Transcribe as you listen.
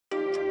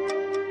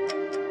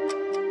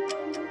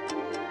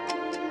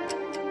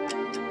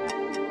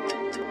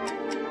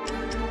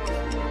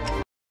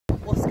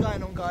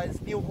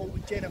guys, Neil Hall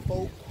with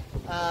Jennifer.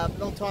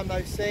 Long time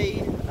no see.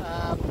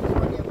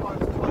 Currently at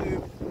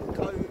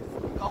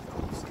Cove golf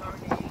course,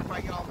 currently in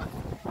Great Yarmouth.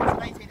 It's an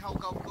 18-hole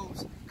golf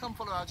course. Come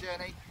follow our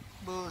journey.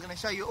 We're going to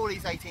show you all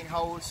these 18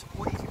 holes,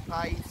 what you can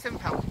play, £7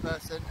 per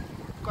person.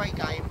 Great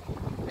game.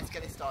 Let's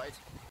get it started.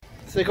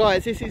 So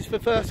guys, this is the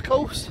first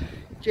course.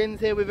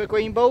 Jen's here with a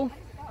green ball.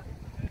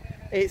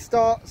 It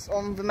starts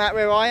on the mat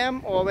where I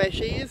am, or where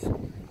she is.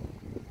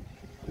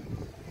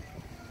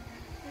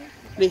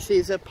 This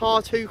is a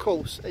par 2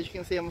 course, as you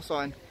can see on the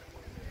sign.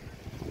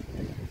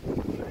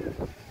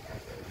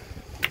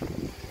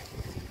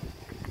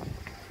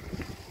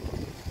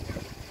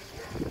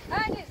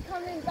 And it's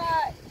coming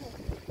back.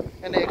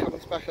 And there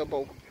comes back a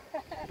ball.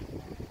 Will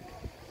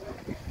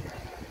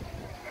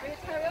you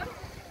carry on?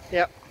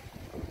 Yep.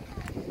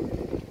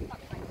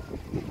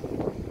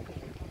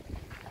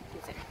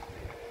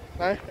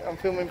 No, I'm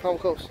filming the whole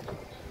course.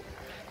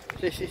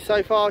 This is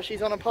so far,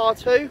 she's on a par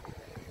 2.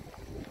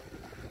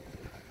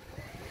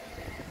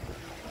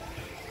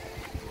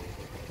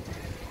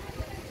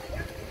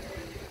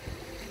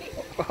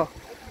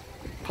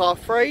 Par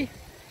 3.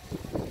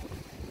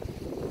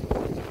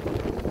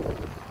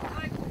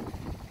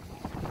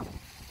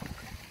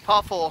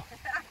 Par 4.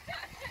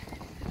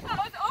 That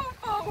was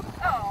awful.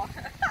 Oh.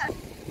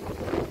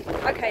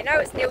 Okay, now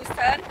it's Neil's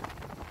turn.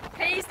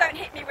 Please don't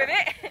hit me with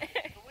it.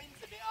 The wind's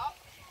a bit up.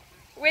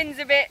 Wind's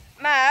a bit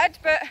mad,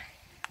 but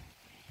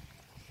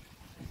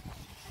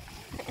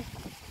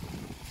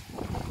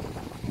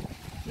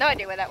no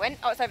idea where that went.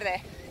 Oh, it's over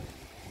there.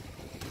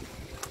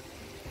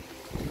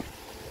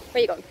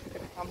 Where you gone?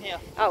 I'm here.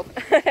 Oh.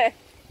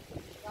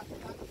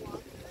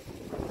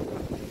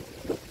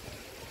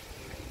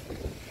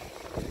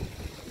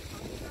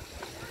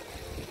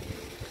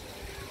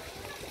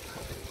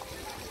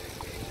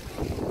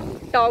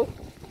 Go.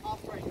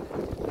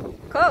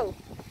 Cool.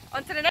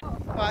 On to the next.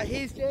 Right,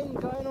 here's Jen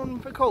going on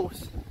for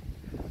course.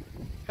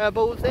 Her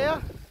ball's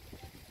there.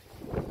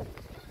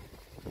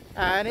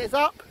 And it's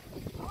up.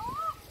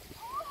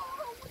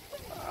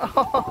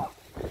 Oh,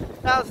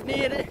 that was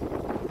nearly.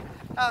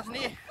 That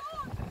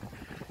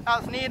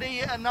was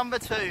nearly number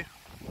 2.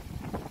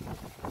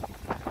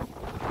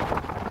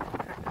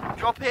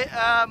 Drop it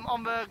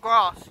on the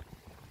grass.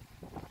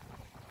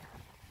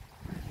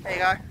 There you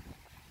go.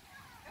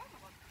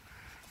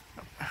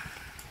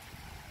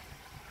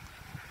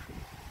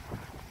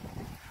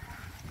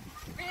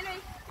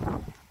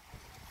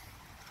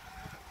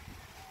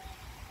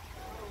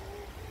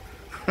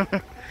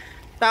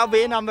 That'll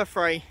be a number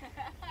 3.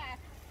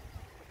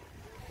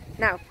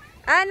 Now.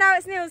 And now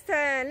it's Neil's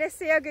turn. Let's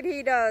see how good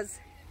he does.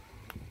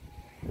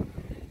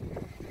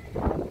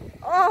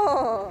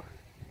 Oh!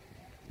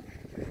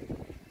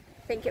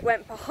 I think it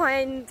went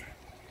behind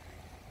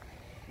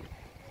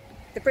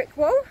the brick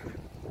wall.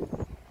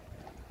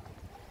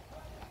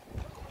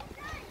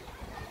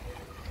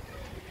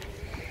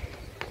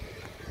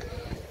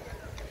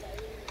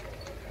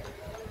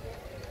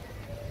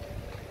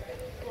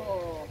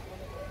 Oh.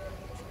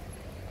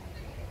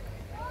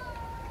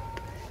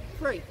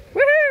 3.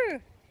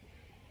 Woohoo!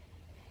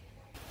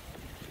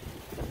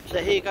 So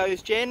here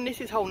goes Jen. This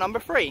is hole number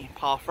 3,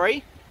 par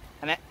 3.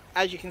 And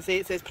as you can see,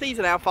 it says please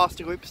allow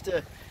faster groups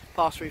to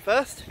pass through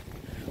first,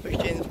 which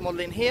Jen's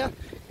modelling here.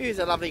 Here's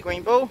a lovely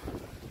green ball.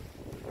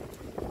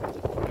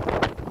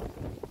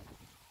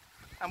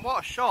 And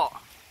what a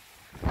shot.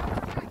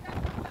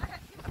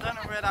 I don't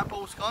know where that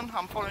ball's gone.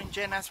 I'm following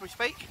Jen as we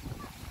speak.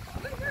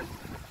 That's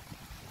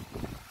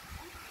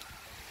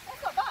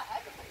not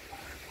bad.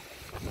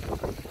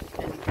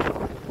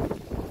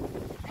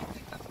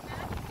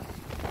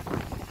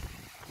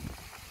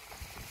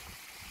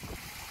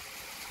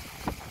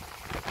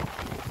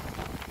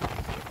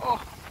 Oh.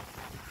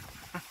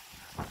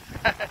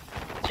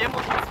 Jen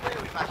wasn't square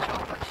with that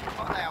shot, but she's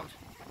not allowed.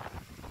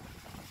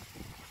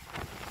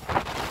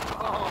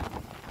 Oh.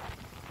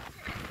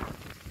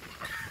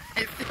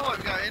 It's still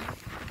going.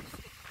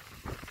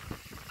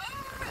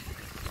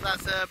 So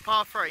that's a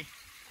par 3. It's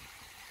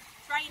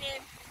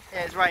raining.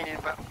 Yeah, it's raining,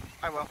 but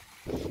oh well.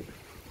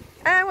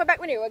 And we're back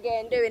with Neil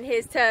again, doing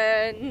his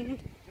turn. Do you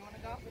want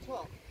to go up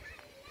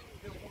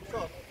the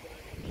top?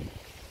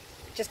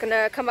 Just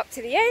gonna come up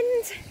to the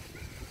end.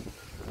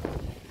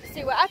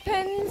 See what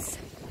happens.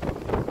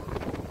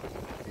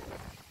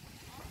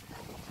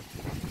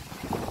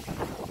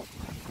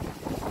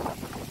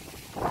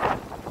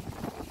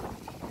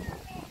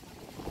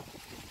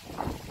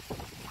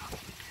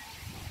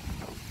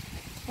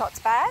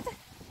 Not bad.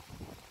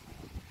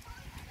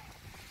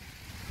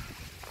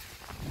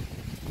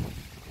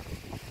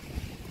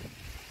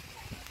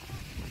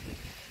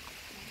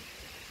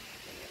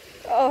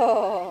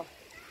 Oh.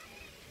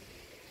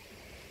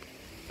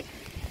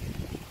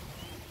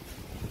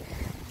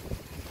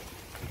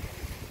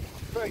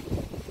 Three.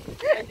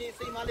 And do you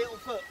see my little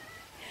foot?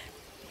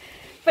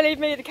 Believe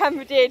me, the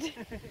camera did.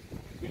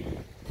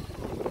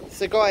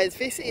 So guys,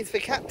 this is the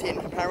captain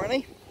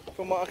apparently,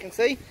 from what I can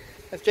see,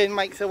 as Jen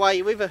makes her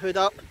way with her hood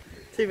up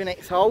to the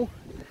next hole.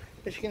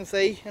 As you can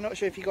see, I'm not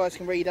sure if you guys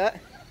can read that.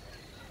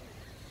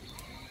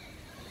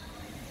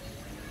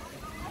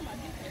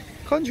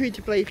 Contrary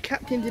to belief,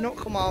 captain did not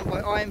command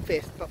by iron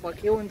fist, but by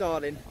kill and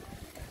darling.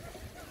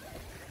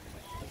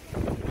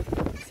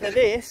 So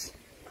this,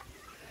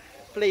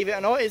 believe it or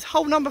not, is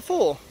hole number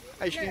 4,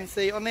 as you can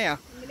see on there,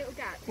 in the little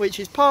gap. which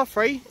is par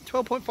 3,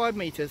 12.5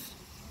 metres.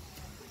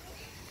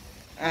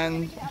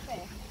 And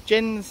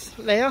Jen's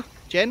there,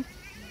 Jen.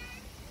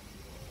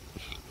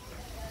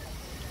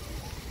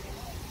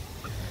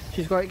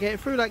 She's got to get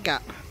through that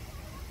gap.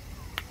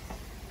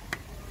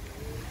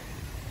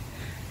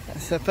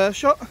 That's her first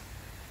shot.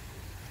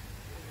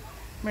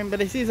 Remember,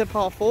 this is a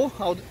par 4.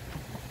 Hold.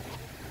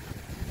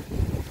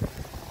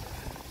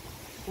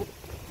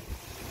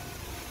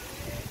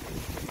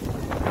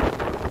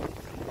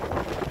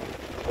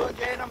 Go on,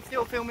 Jen, I'm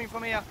still filming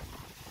from here.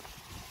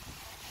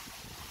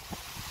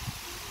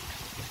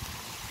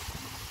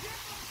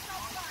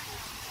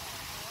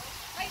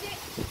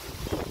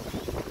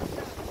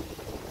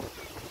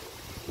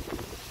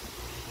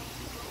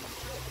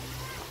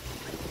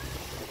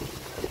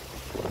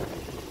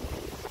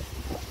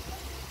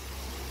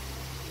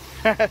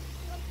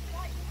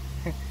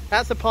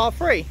 That's a par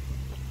 3.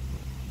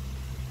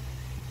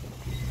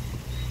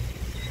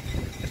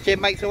 As Jim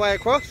makes her way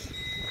across.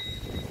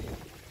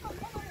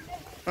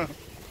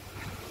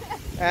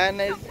 And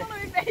there's... Stop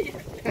following me!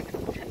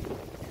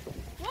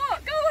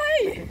 What? Go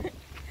away!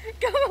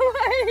 Go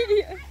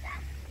away!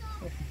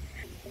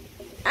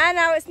 And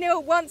now it's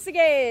Neil once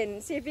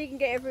again. See if he can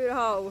get it through the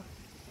hole.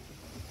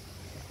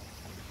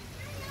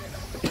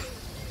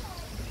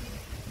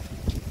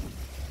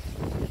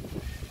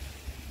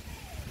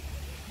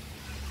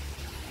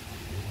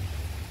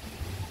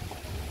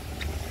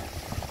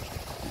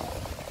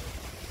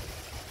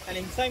 And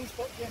in the same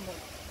spot Jim went.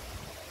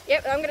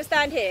 Yep, I'm going to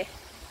stand here.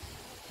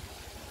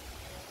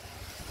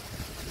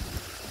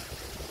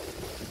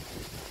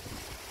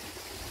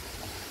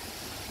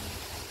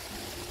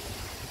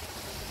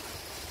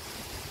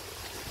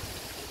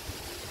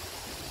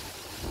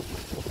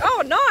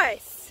 Oh,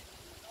 nice!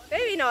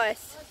 Very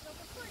nice.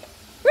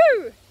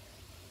 Woo!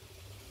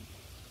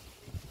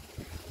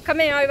 Come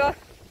in over.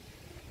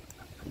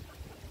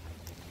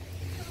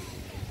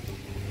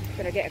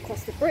 Gonna get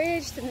across the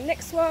bridge to the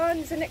next one.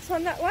 Is the next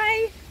one that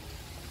way?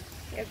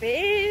 Yep, it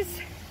is.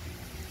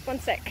 One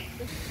sec.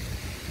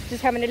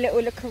 Just having a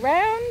little look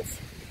around.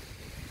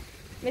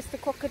 Mr.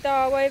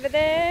 Crocodile over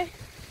there.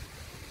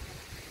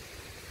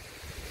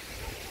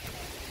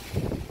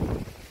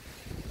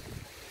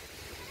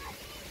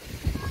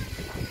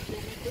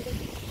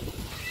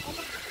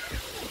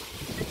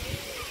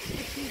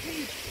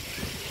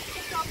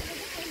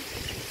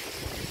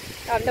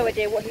 I have no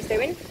idea what he's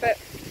doing, but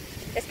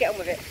let's get on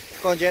with it.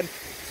 Go on, Jen.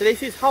 So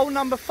this is hole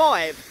number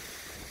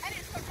 5. And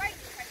it's got rain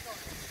to take on.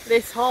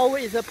 This hole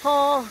is a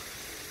par,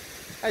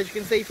 as you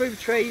can see through the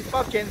trees,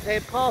 above Jen's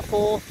head, par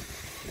 4.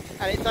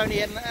 And it's only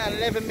an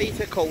 11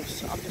 metre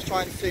course. I'm just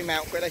trying to zoom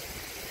out quickly.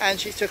 And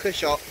she took a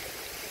shot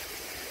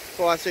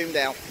before I zoomed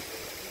out.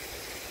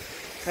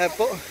 Her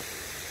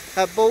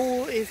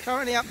ball is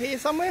currently up here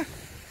somewhere.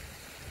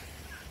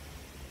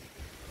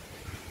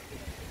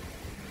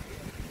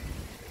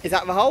 Is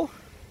that the hole?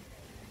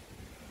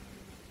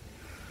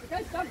 It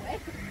goes somewhere.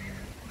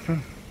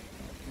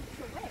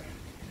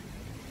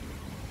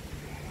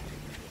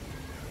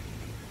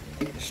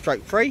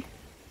 Stroke 3.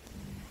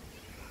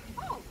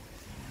 Oh,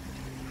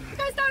 it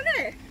goes down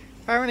there.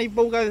 Apparently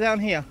ball goes down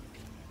here.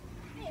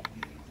 Here.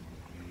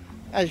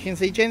 As you can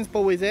see, Jen's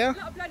ball is there. A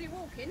lot of bloody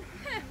walking.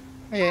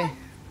 Yeah.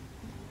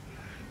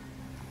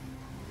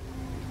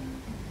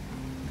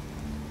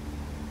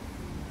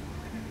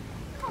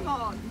 Come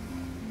on.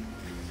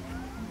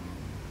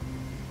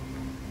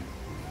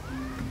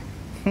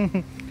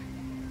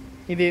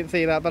 You didn't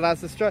see that, but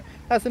that's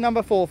the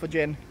number 4 for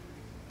Jen.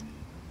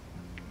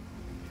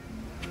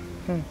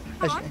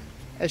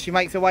 As she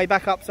makes her way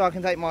back up so I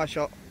can take my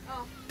shot.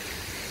 Oh.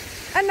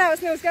 And now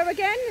it's Neil's go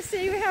again. Let's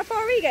see how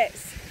far he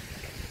gets.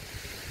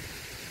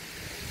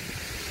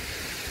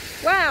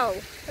 Wow,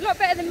 a lot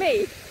better than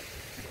me.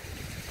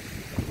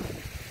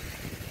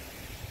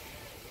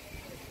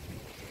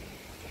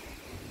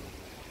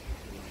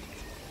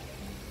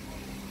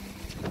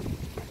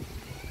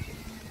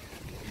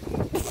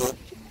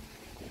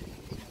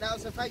 That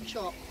was a fake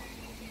shot.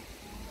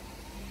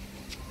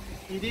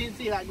 You didn't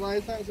see that,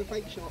 guys. That was a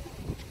fake shot.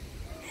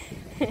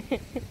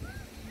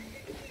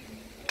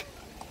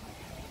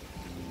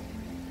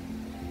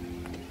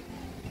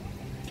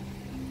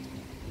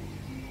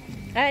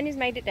 And he's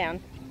made it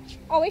down.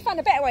 Oh, he found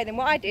a better way than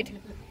what I did.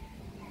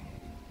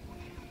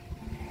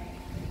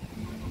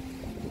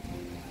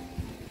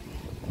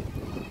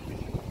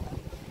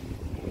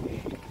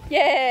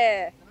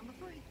 Yeah. Number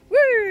 3.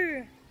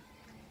 Woo!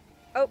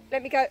 Oh,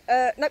 let me go.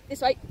 Nope,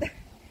 this way.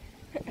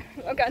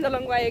 I'm going the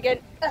long way again.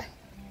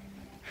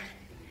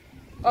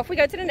 Off we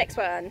go to the next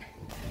one.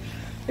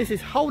 This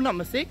is hole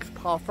number 6,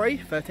 par 3,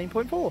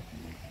 13.4.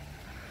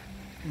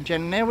 And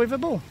Jen there with the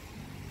ball.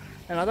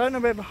 And I don't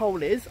know where the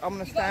hole is. I'm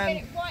going to stand.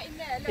 Get it right in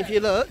there, look. If you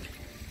look,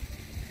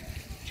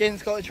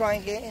 Jen's got to try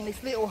and get in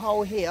this little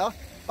hole here.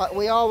 But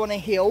we are on a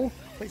hill,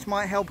 which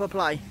might help her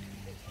play.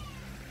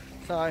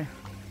 So,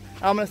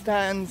 I'm going to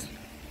stand.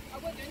 I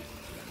wouldn't.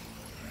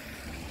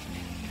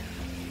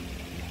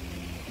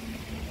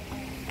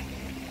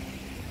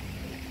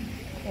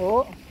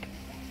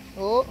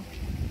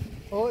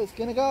 Oh, it's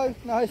going to go.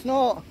 No, it's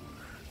not.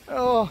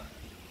 Oh.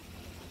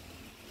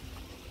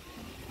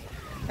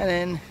 And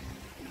then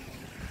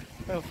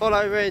we'll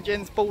follow where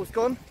Jen's ball's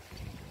gone.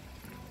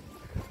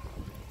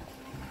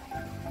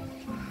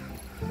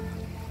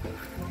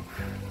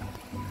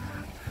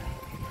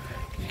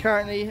 It's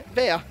currently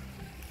there.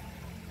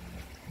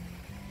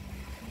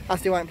 I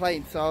still ain't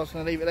played, so I was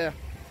going to leave it there.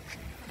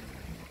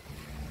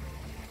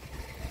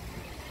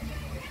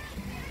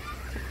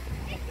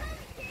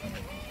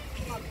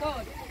 Oh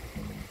God,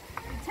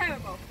 it's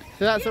terrible.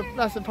 So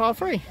that's a par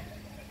 3.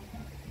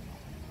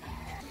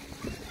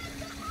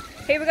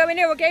 Here we go in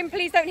here again,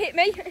 please don't hit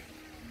me.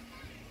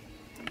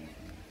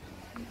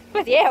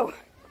 Bloody hell.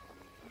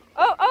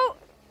 Oh.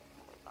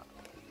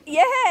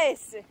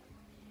 Yes.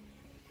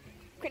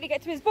 Quickly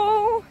get to his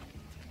ball.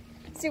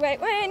 See where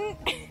it went.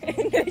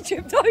 And then it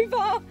tripped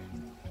over.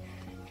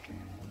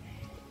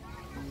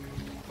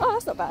 Oh,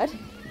 that's not bad.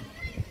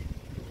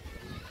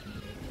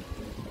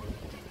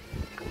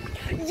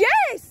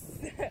 Yes!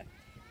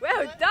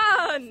 Well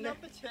done.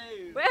 Number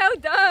 2. Well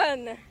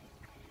done.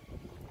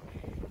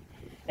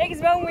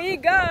 Next one we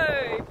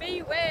go.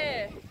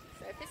 Beware.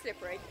 Surface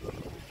slippery.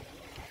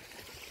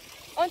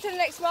 On to the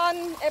next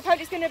one.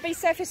 Apparently it's going to be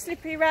surface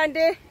slippery around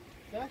here.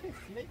 Surface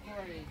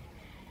slippery.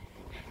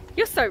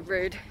 You're so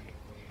rude.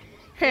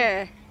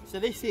 Here. So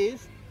this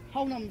is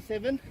hole number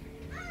 7,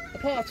 a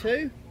par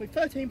 2 with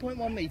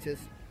 13.1 metres.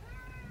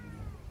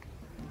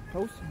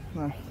 Pulse?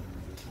 No. And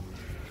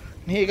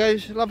here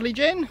goes lovely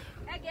Jen.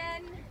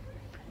 Again.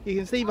 You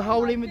can see the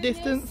hole in the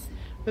distance,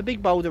 the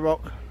big boulder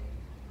rock.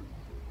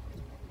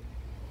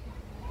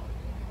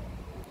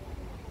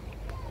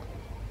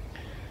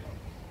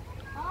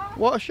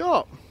 What a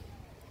shot!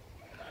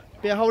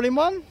 Be a hole in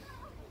one?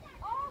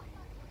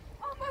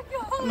 Oh my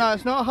God. No,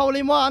 it's not a hole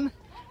in one,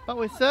 but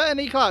we're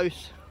certainly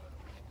close.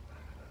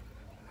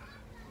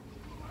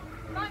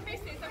 If I miss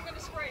this, I'm going to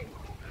scream.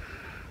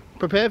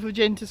 Prepare for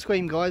Jen to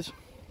scream, guys.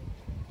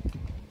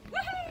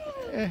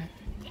 Yeah.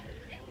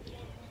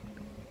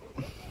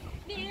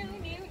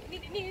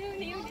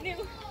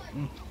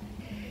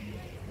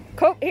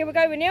 Cool, here we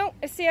go with Neil.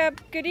 Let's see how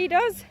good he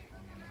does.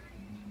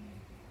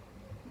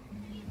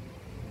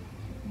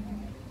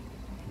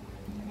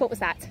 What was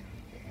that?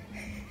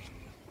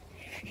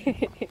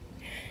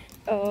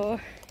 Oh,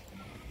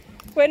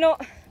 we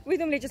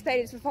normally just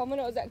play this for fun. We're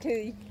not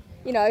exactly,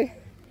 you know,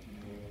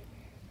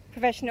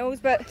 professionals,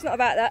 but it's not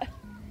about that.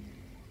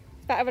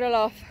 It's about having a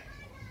laugh.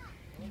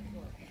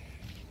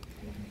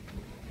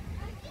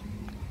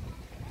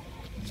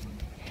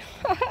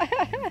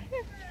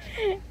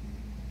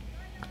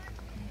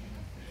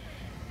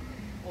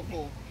 Or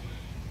 4.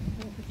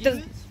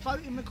 Viewers,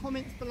 vote in the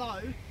comments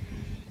below,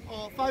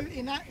 or vote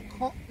in that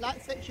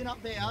section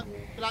up there,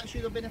 but that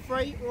should have been a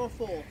 3 or a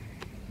 4.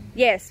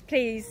 Yes,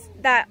 please,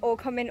 that or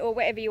comment or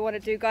whatever you want to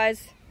do,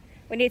 guys.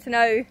 We need to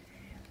know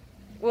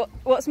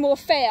what's more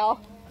fair. A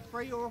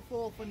 3 or a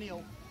 4 for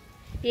Neil.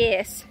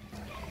 Yes.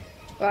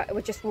 Right,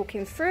 we're just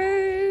walking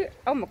through.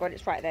 Oh my God,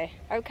 it's right there.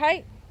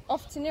 Okay,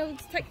 off to Neil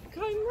to take the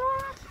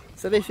camera.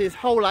 So this is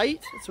hole 8,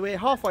 so we're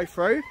halfway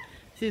through.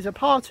 This is a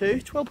par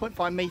 2,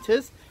 12.5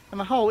 metres, and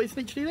the hole is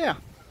literally there.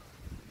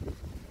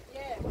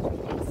 Yeah,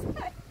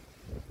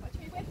 watch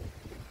me win.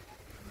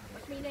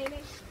 Watch me name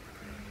it.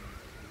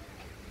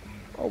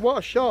 Oh, what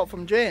a shot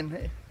from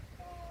Jen.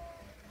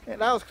 Yeah,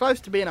 that was close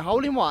to being a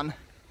hole in one.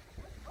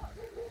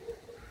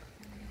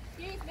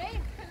 Excuse me.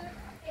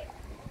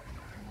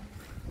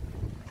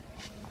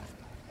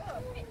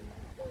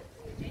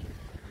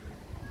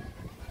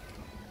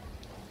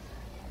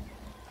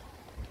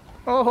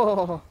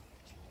 Oh.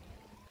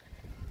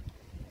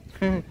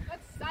 God's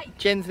sake.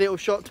 Jen's little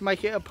shot to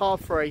make it a par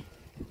 3.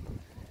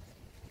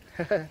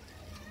 Oh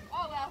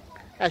well.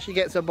 As she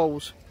gets her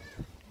balls.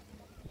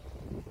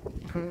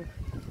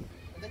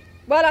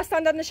 While I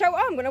stand on the shelter,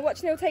 I'm going to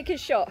watch Neil take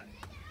his shot.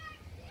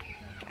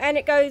 And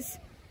it goes,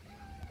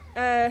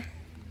 yeah.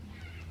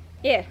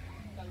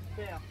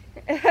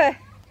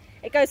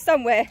 It goes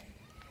somewhere.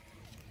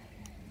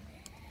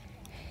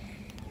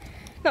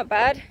 Not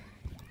bad.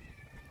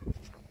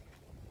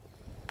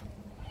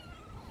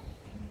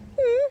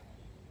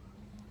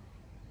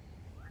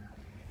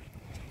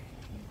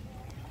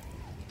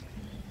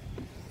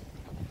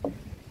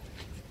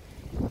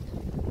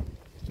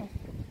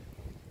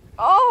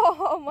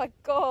 Oh my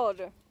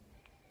God.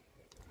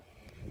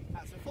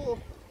 That's a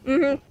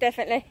 4.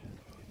 Definitely.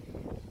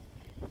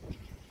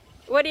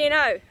 What do you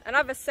know?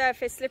 Another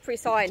surface slippery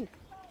sign.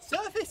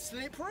 Surface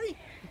slippery?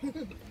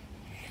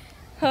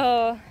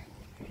 Oh,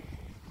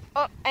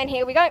 and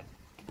here we go.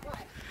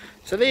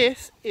 So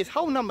this is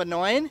hole number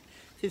 9.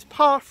 This is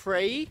par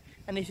 3,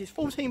 and this is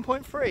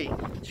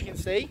 14.3. As you can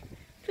see,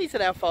 please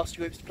allow faster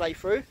groups to play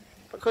through.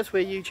 Because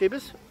we're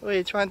YouTubers,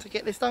 we're trying to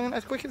get this done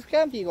as quick as we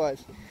can for you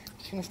guys.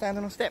 Just going to stand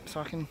on a step so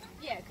I can...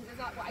 Yeah, because there's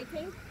like, what,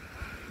 18?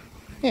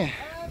 Yeah.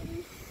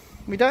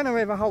 We don't know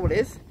where the hole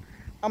is,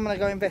 I'm going to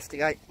go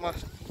investigate.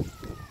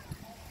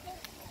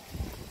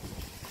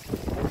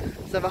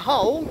 So the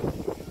hole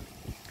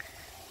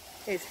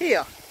is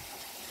here.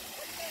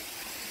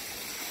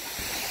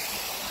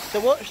 So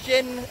watch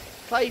Jen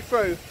play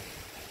through.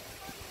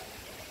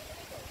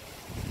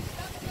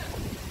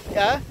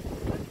 Yeah?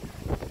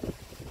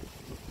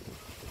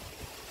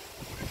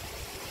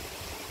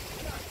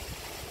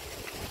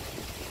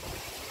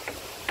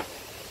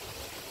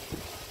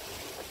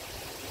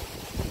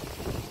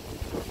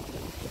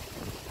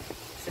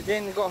 So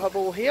Jen's got her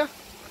ball here.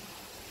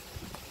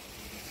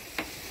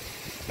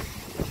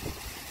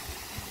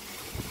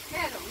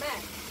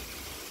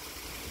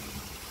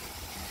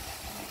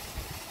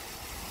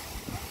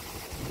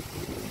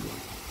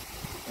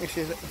 This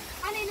is it.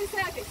 Uneven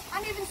surface,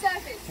 uneven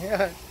surface.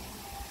 Yeah.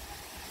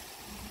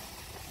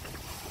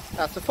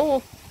 That's a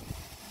 4.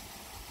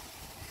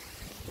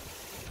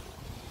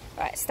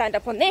 Right, stand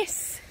up on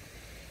this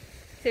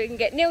so we can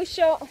get Neil's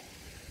shot.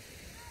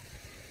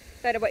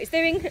 Don't know what he's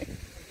doing.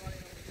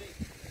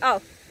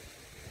 Oh,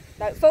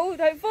 don't fall,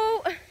 don't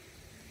fall.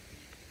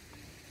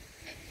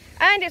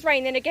 And it's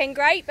raining again,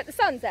 great, but the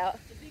sun's out.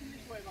 It's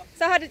English weather.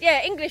 So how does,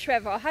 yeah, English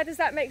weather, how does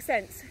that make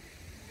sense?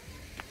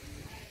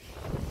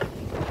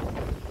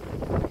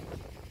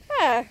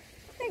 Ah,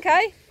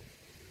 okay.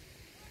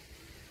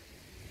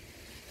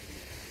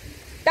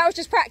 That was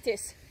just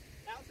practice.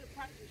 That was a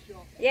practice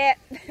shot. Yeah.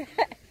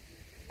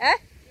 Huh?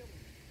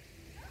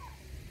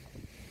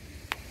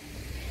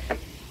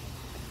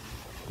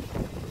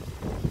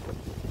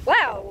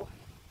 Wow.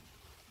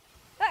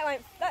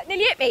 That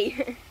nearly hit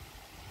me.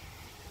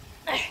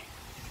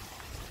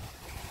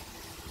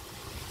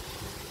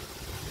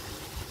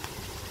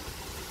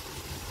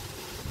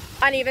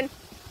 Uneven.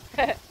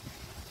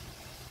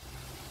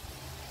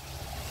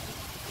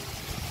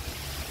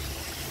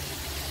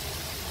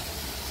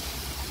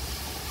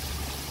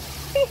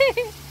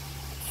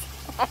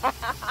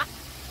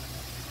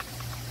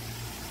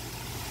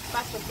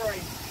 That's a 3.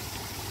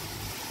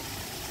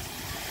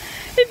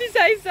 If you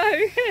say so.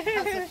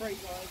 That's a 3,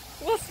 guys.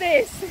 What's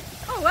this?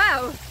 Oh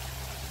wow.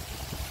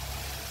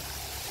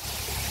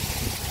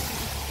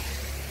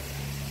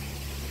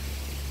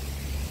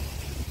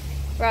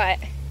 Right,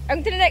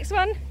 on to the next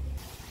one.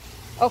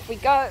 Off we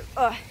go.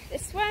 Oh,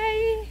 this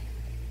way.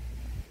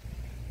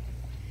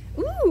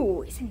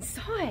 Ooh, it's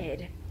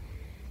inside.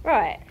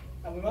 Right.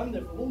 And we're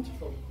under the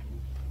waterfall.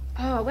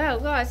 Oh well,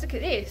 guys, look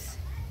at this.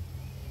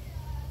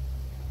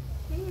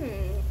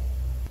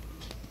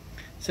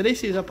 So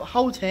this is a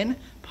hole 10,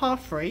 par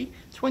 3,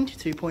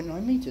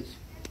 22.9 metres.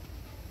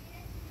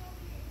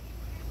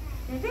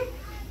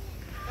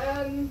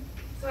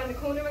 So in the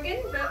corner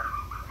again, but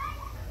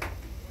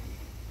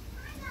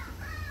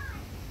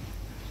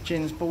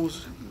Jen's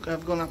balls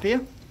have gone up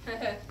here.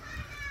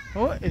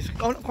 Oh, it's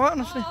gone quite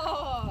honestly.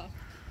 oh,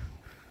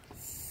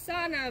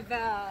 son of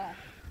a.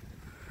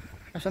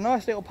 That's a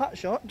nice little putt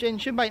shot. Jen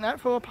should make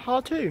that for a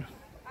par 2. Like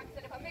I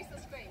said, if I miss the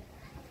screen.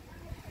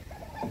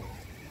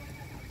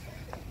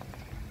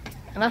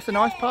 And that's a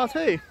nice par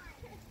 2.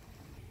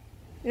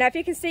 Now if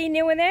you can see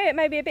Neil in there, it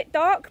may be a bit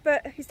dark,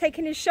 but he's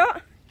taking his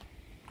shot.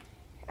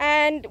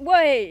 And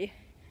way.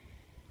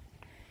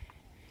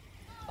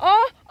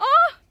 Oh,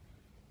 oh,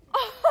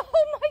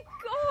 oh my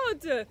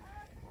God.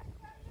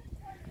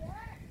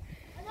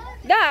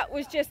 That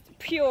was just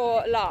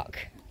pure luck.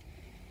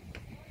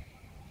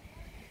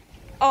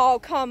 Oh,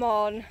 come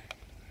on.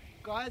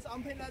 Guys,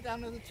 I'm putting that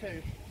down as a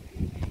 2.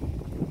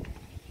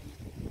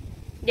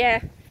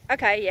 Yeah,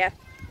 okay, yeah.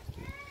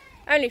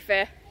 Only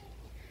fair.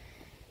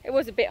 It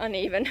was a bit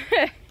uneven.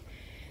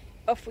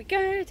 Off we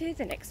go to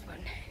the next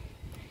one.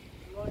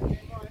 Right.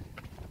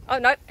 Oh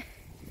no,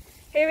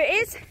 here it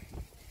is.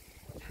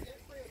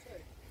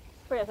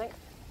 3 I think.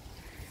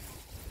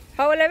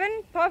 Hole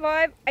 11, par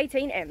 5,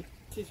 18M.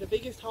 This is the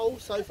biggest hole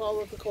so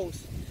far of the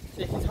course. So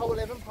this is hole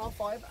 11, par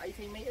 5,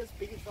 18 metres,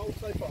 biggest hole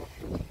so far.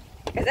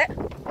 Is it?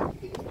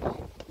 Biggest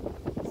hole.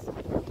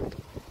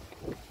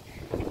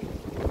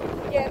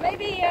 Yeah,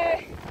 maybe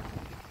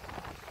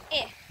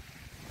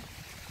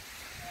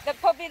they're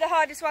probably the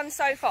hardest one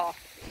so far.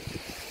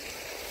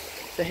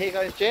 So here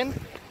goes Jen.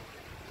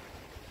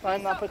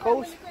 Lining up a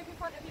course.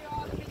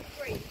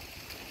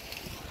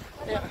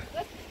 Yeah.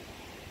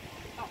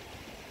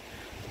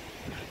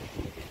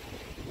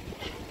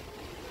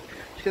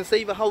 You can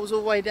see the holes all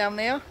the way down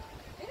there.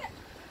 Is it?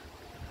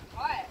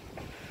 Right.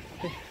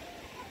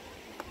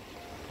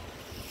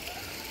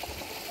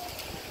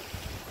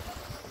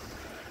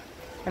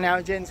 And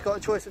now Jen's got a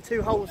choice of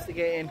 2 holes to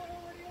get in.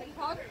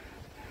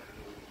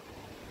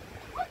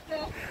 What the?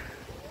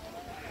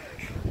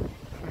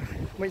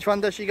 Which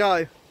one does she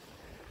go?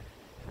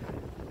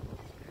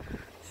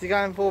 She's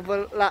going for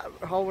the lap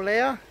hole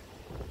there.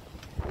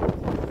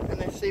 And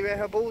let's see where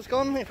her ball's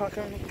gone, if I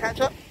can catch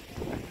up.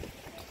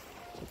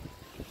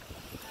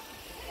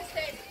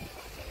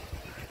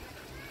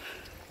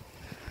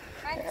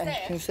 As you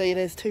can see,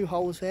 there's 2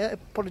 holes there.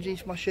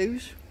 Apologies for my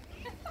shoes.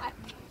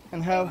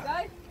 And her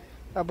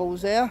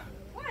ball's there.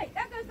 Wait,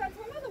 that goes back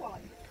to another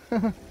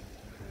one.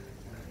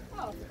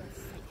 Oh.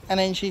 And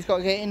then she's got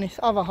to get in this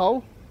other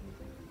hole.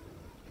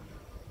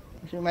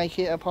 which will make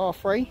it a par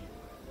 3.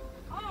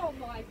 Oh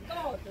my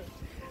god!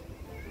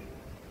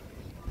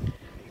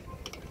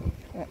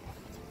 Yeah.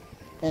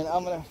 And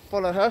I'm going to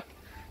follow her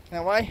in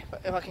a way,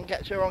 but if I can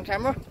catch her on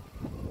camera.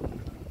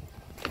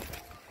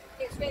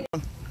 It's really...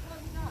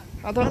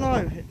 I don't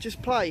know, just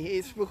play.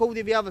 It's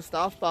recorded the other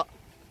stuff, but...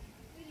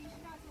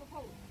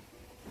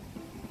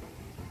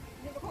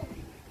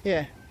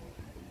 Yeah.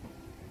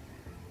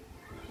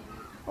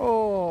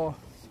 Oh.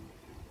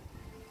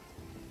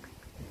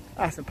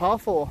 That's a par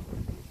 4.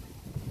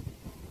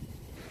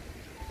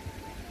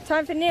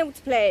 Time for Neil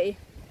to play.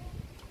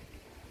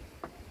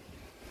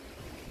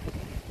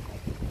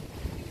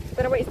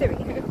 Don't know what he's doing.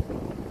 You can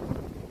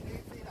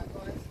see that,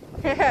 guys.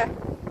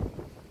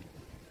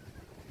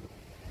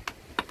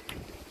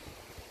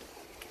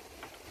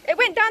 It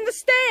went down the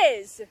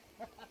stairs.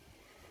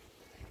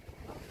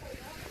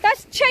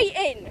 That's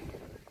cheating.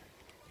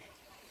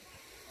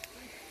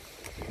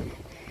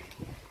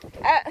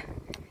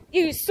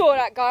 You saw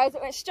that, guys.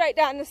 It went straight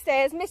down the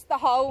stairs, missed the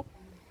hole.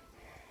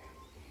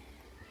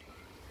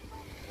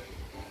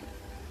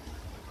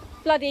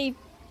 Bloody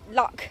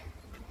luck.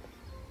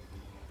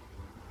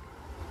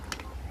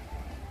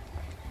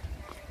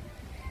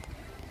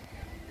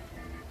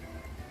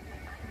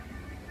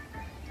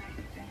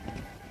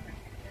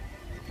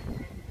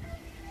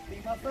 Be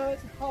my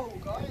first hole,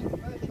 guys.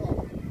 First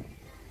shot.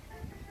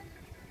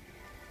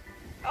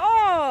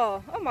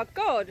 Oh my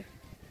god.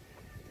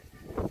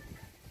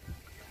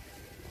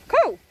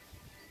 Cool.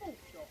 Full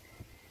shot.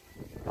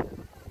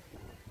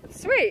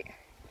 Sweet.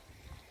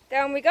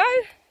 Down we go.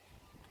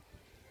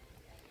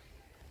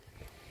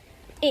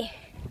 I'm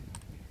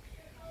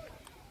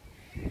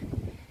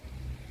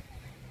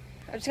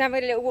just going to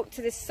have a little walk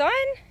to this sign,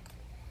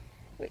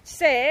 which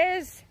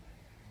says,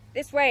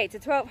 this way to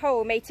 12th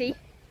hole, matey.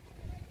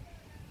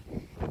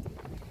 You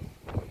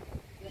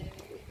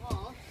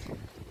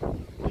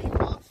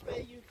pass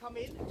where you come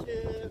in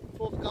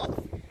for the golf.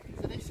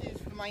 So this is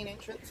the main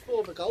entrance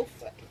for the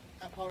golf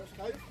at Pirates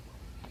Cove.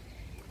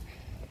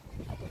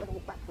 I'm going to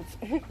walk backwards.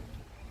 And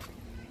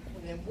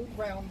then walk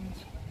round.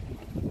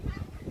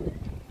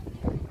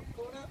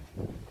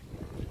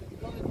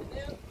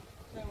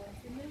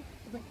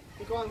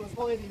 The guy was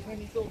hiding when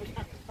he saw the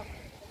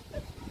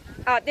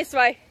camera. This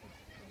way.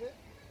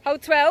 Hole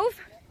 12.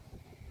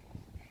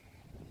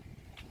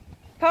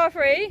 Par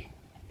 3,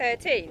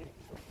 13.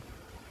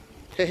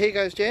 So here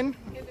goes Jen.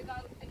 Here we go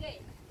again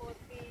for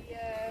the...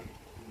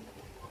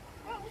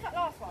 what was that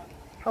last one?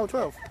 Hole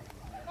 12.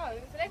 No,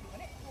 it was 11,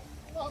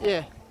 wasn't it?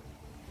 Yeah.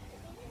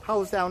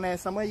 Hole's down there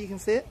somewhere, you can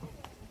see it.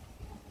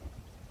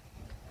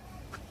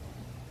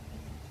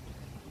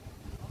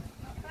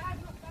 Not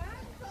bad, not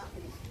bad.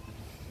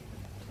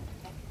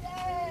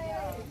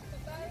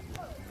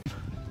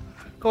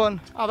 Go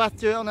on, I'll have to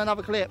do it on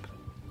another clip.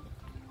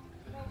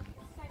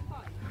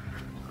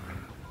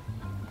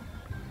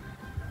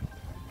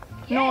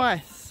 Yes.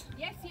 Nice.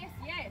 Yes, yes,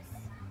 yes.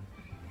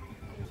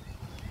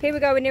 Here we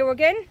go with Neil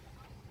again.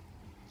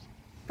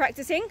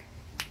 Practicing.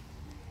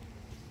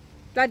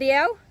 Bloody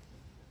hell.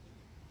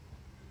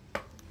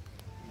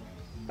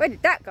 Where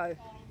did that go?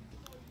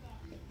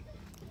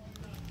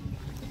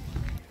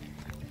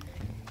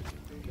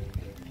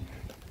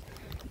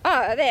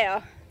 Ah,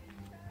 there.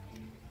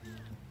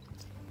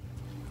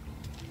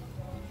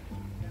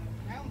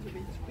 Sounds a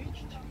bit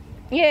squished.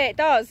 Yeah, it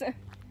does.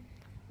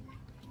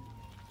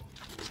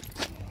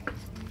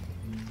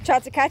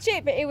 Tried to catch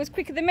it, but it was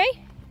quicker than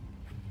me.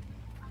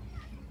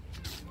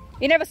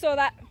 You never saw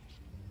that.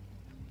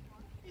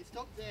 It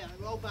stopped there and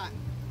rolled back.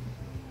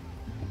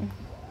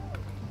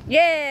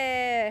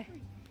 Yeah.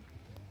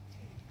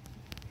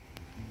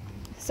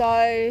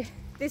 So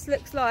this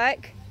looks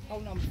like Hole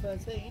number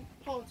 13,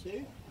 par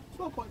 2,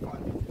 12.5.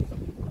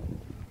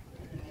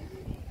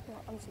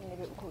 I'm just going to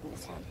leave it recording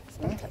this time.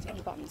 So don't touch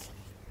any buttons.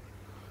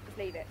 Just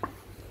leave it.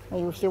 Oh,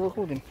 you're still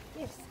recording?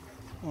 Yes.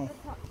 Oh.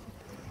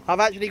 I've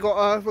actually got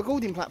a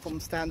recording platform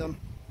to stand on.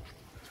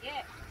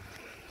 Yeah.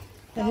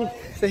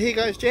 So here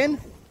goes Jen.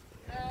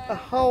 The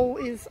hole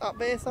is up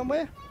there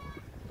somewhere.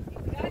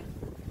 Here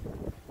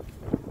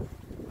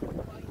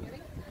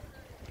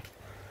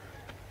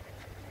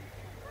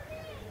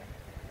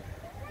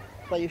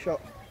Play your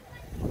shot.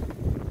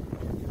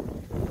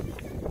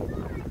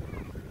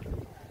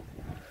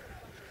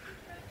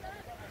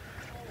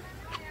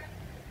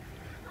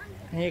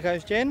 And here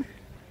goes Jen.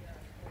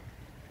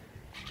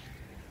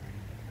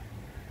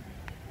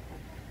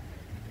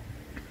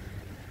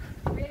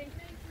 Really?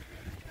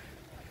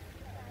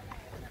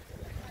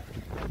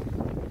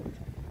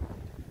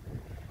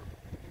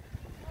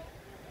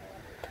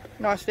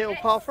 Nice little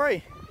par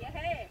 3.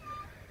 Yeah.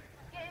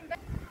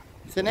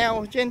 So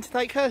now Jen to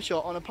take her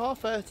shot on a par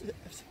 30,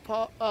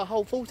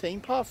 hole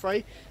 14, par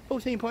 3,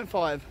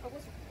 14.5.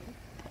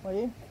 Are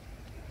you?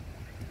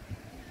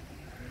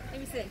 Let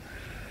me see.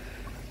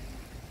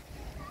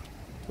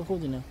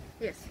 Recording now.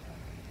 Yes.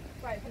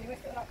 Right, can you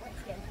lift it up once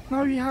again?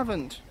 No, you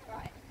haven't.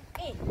 Right.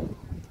 In.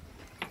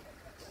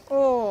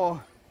 Oh.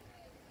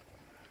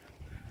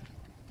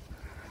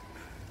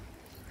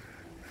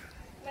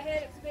 My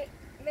hair looks a bit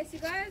messy,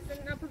 guys,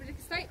 and I'll probably look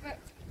a state, but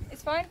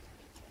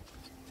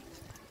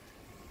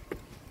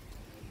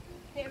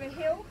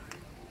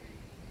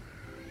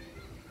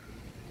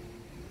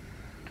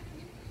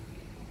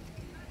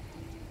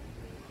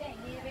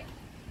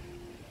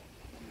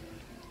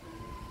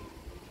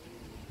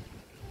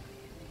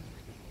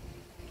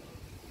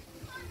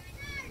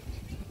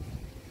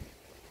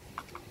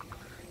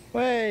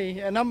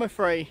Way, number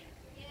 3.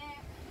 Yeah.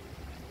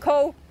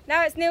 Cool.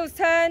 Now it's Neil's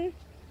turn.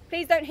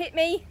 Please don't hit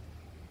me.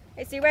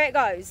 Let's see where it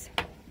goes.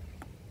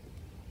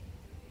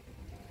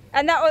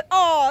 And that was,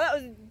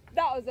 oh,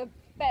 that was a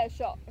better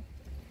shot.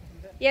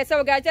 Yeah,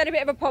 so guys, had a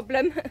bit of a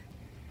problem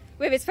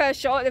with his first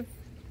shot. The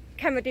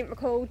camera didn't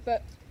record,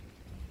 but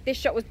this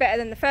shot was better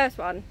than the first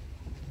one.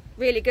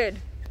 Really good.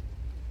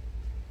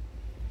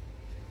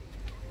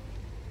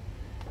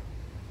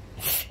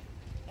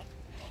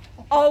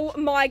 Oh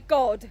my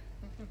God.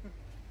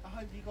 I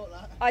hope you got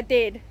that. I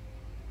did.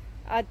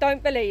 I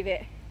don't believe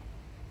it.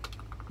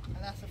 And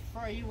that's a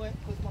 3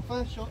 because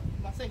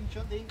my second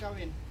shot didn't go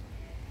in.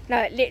 No,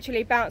 it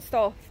literally bounced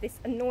off this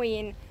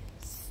annoying,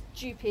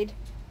 stupid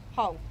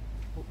hole.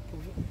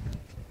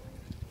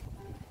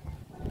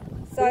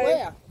 So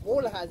beware,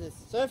 water hazards,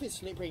 surface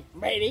slippery.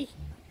 Ready?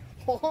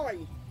 Why?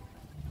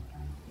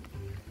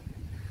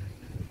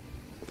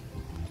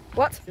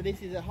 What? So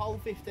this is a hole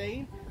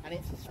 15 and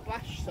it's a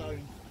splash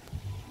zone.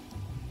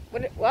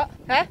 What?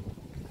 Huh?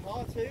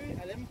 Par 2,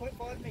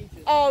 11.5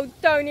 metres. Oh,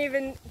 don't.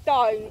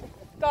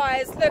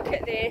 Guys, look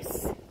at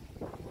this.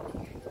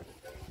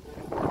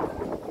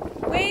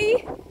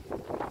 We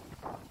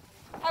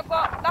have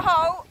got the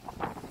hole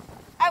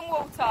and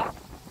water.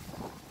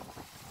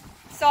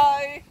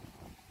 So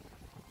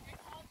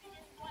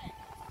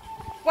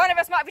one of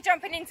us might be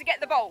jumping in to get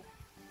the ball.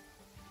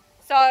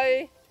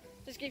 So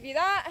just give you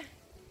that.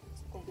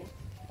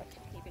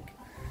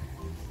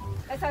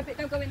 Let's hope it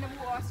don't go in the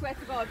water, I swear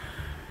to God.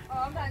 Oh,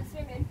 I'm going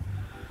swimming.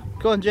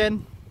 Go on,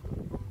 Jen.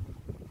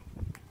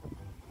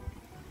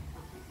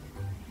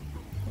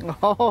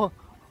 Oh.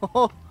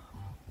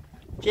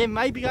 Jen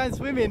may be going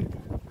swimming.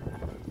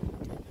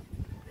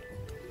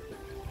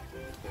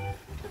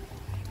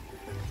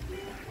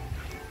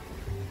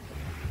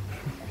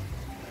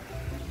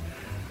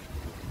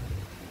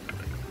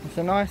 It's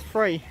a nice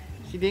 3.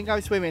 She didn't go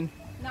swimming.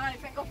 No,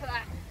 thank God for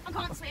that. I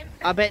can't swim.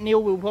 I bet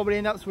Neil will probably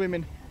end up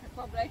swimming.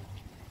 Probably.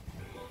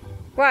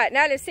 Right,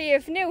 now let's see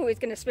if Neil is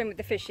going to swim with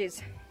the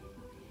fishes.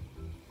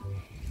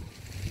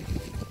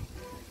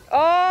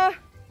 Oh,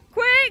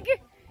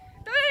 quick!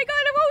 Don't let it go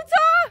in the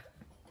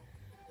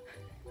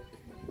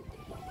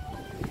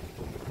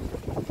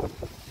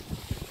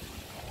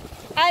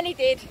water! And he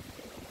did.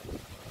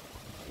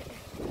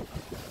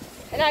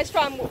 And now he's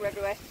throwing water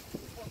everywhere.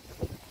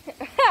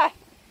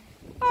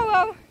 Oh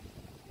well.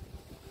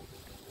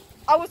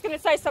 I was going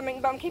to say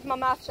something, but I'm keeping my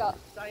mouth shut.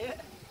 Say it.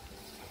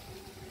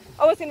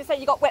 I was going to say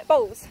you got wet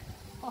balls.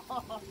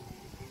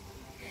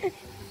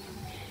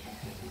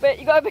 But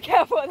you got to be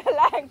careful of the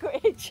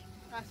language.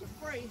 That's a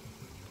 3.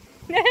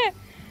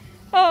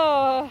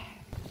 Oh.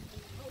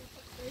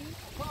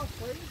 Par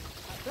 3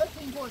 at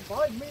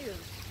 13.5 metres.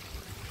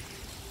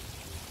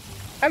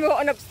 And we've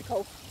got an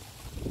obstacle.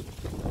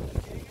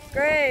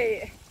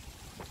 Great.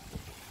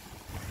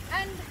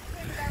 And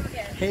here we go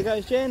again. Here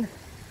goes Jen.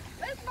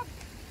 Where's my...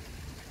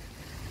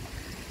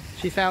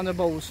 She found the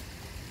balls.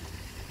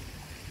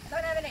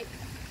 Don't have any.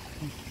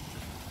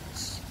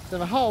 So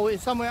the hole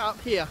is somewhere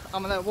up here.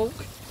 I'm going to walk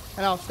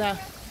and I'll stand.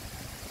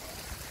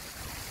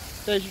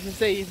 So as you can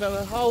see,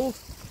 the hole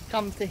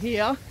comes to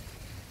here.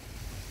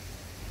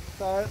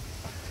 So,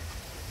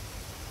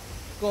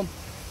 go on.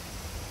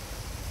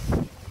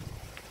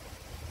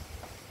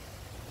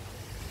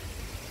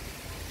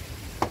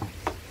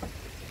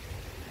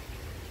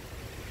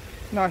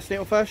 Nice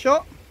little first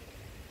shot.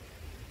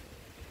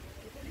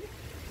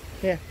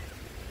 Yeah.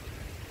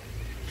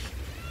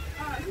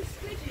 Oh, it's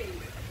squidgy.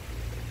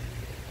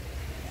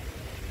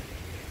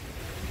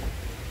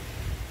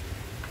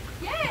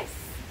 Yes!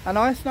 A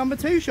nice number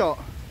 2 shot.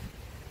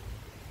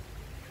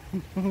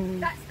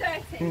 That's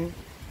dirty.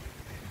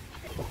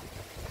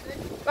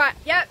 Right,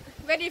 yep,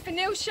 ready for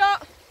Neil's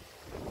shot.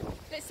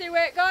 Let's see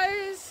where it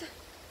goes.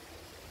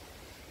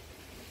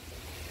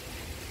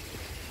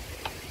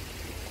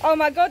 Oh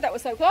my God, that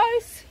was so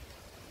close,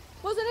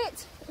 wasn't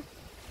it?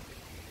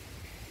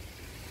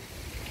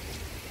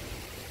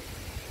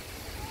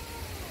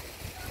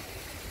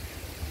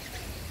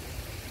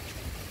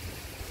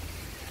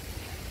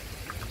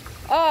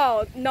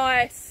 Oh,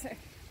 nice.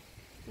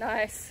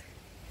 Nice.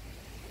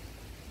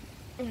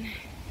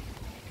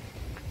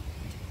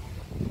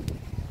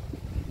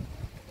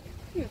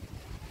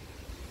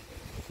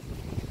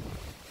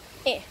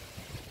 Yeah.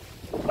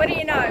 What do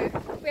you know?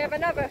 We have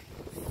another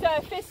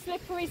surface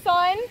slippery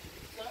sign.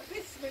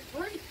 Surface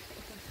slippery?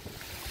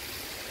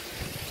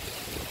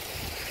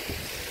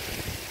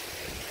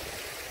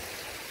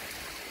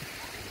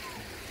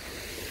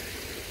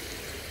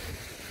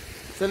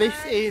 So this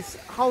is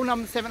hole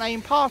number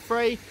 17, par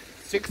 3,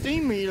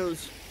 16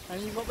 metres.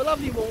 And you've got the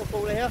lovely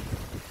waterfall here.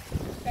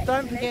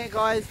 Don't forget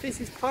guys,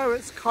 this is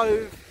Pirates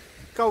Cove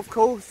golf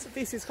course.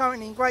 This is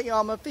currently in Great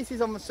Yarmouth. This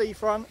is on the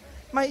seafront.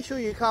 Make sure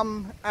you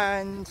come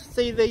and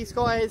see these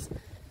guys.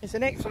 It's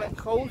an excellent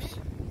course.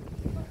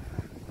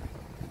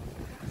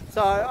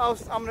 So I'm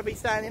going to be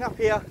standing up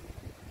here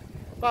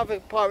above the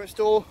pirate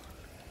store.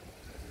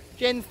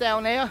 Jen's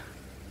down there.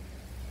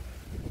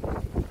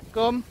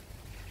 Go on.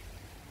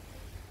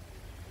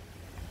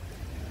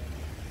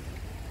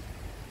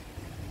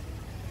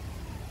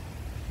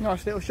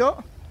 Nice little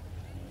shot.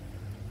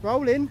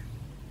 Roll in.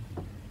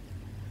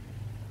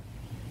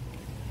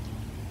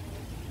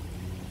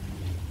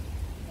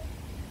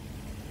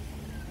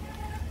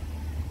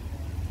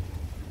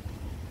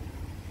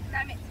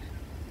 Damn it.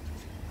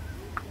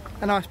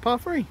 A nice par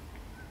 3.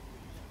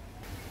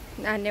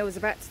 Now Neil's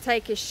about to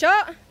take his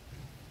shot.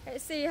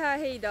 Let's see how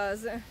he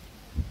does.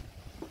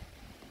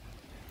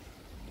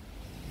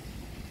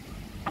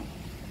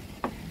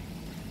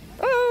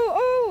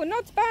 Oh,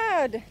 not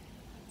bad.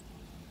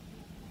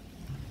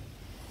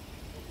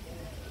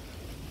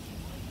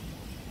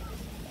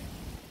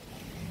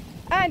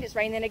 And it's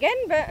raining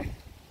again, but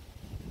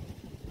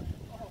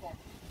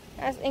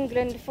that's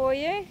England for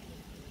you.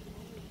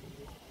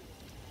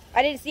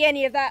 I didn't see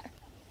any of that.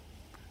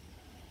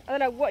 I don't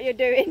know what you're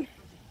doing.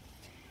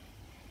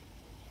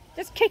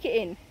 Just kick it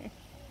in.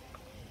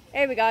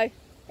 There we go.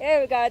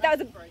 There we go. That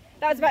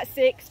was about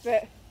 6,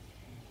 but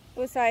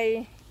we'll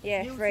say,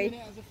 yeah, 3. It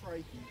as a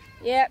 3.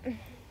 Yep.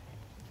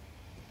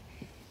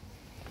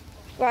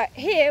 Right,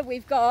 here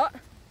we've got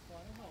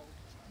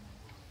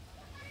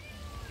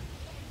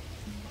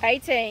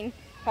 18,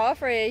 par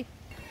 3.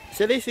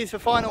 So this is the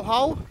final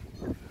hole.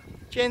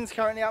 Jen's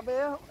currently up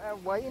there,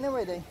 waiting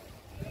already.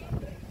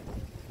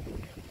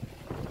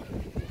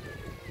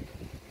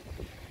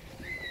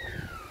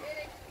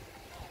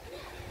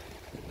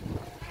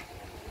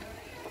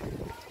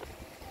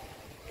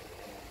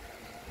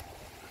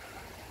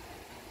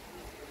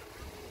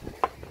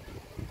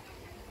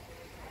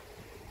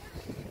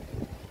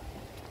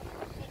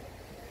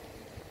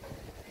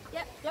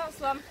 Yep,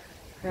 last one.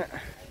 Yeah.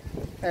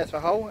 There's the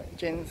hole.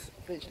 Jen's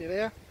literally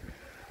there.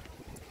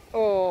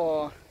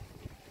 Oh,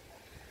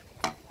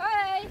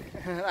 Hey!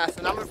 that's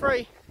the number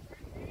 3.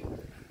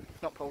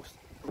 Not paused.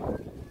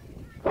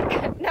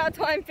 Now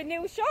time for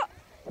Neil's shot.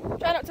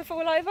 Try not to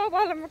fall over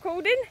while I'm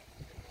recording.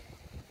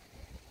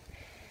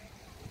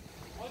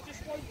 I'll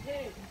just wait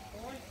here,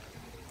 alright?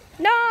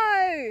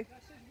 No!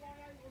 That says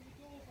 1-8 on the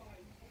door,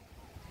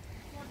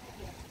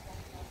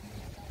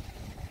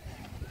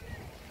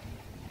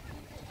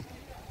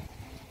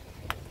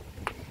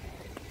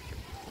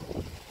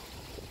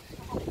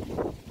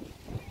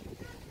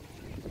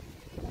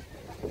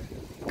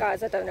 babe.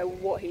 Guys, I don't know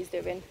what he's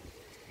doing.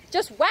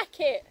 Just whack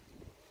it!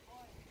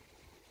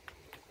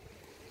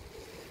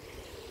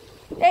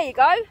 There you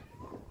go.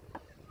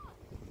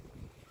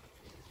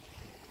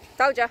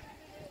 Told ya.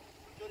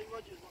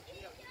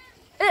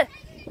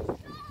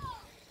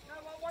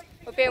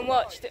 We're being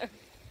watched.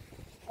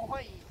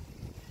 Oi.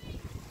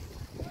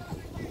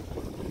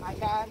 I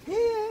can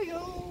hear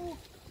you.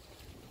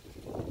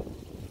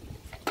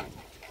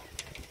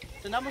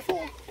 So number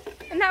 4.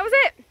 And that was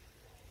it.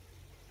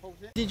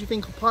 Did you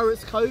think of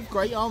Pirates Cove,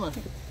 Great Yarmouth?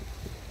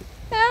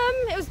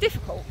 It was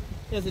difficult.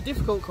 It was a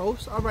difficult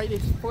course. I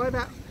rated 4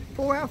 out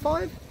of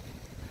 5.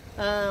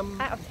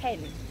 Out of 10.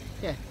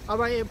 Yeah, I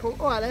rated,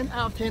 alright then,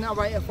 out of 10, I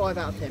rated 5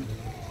 out of 10.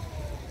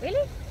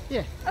 Really?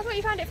 Yeah. I thought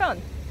you found it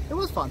fun. It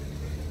was fun.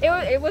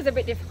 It was a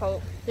bit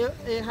difficult.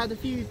 It had a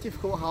few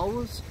difficult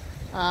holes,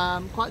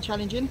 quite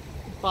challenging,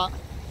 but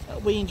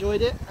we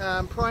enjoyed it.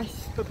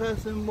 Price per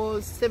person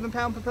was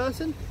 £7 per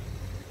person.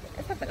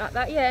 Something like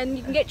that, yeah, and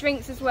you can get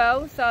drinks as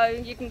well, so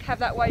you can have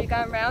that while you're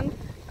going around.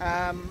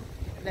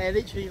 They're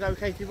literally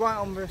located right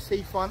on the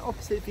seafront,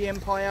 opposite the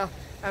Empire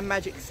and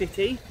Magic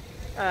City.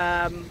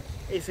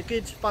 It's a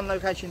good, fun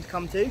location to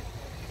come to.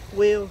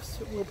 We'll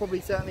probably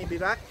certainly be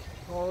back.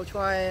 I'll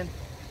try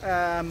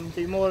and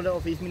do more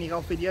of these mini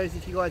golf videos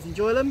if you guys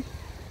enjoy them.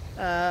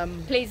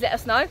 Please let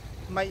us know.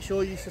 Make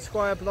sure you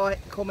subscribe,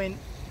 like, comment,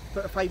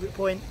 put a favourite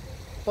point.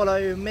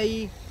 Follow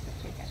me.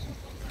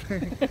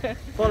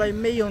 Follow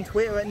me on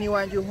Twitter at Neil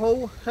Andrew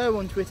Hall. Her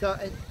on Twitter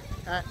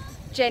at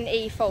Jen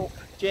E. Falk.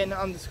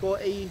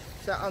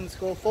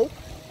 Jen_E_Falk.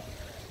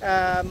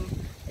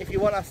 If you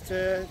want us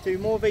to do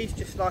more of these,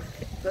 just like,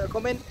 put a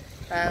comment.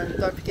 And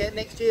don't forget,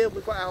 next year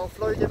we've got our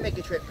Florida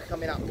mega trip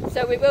coming up.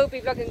 So we will be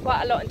vlogging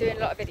quite a lot and doing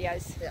a lot of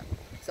videos. Yeah.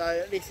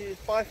 So this is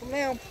bye from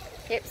now.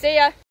 Yep, see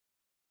ya.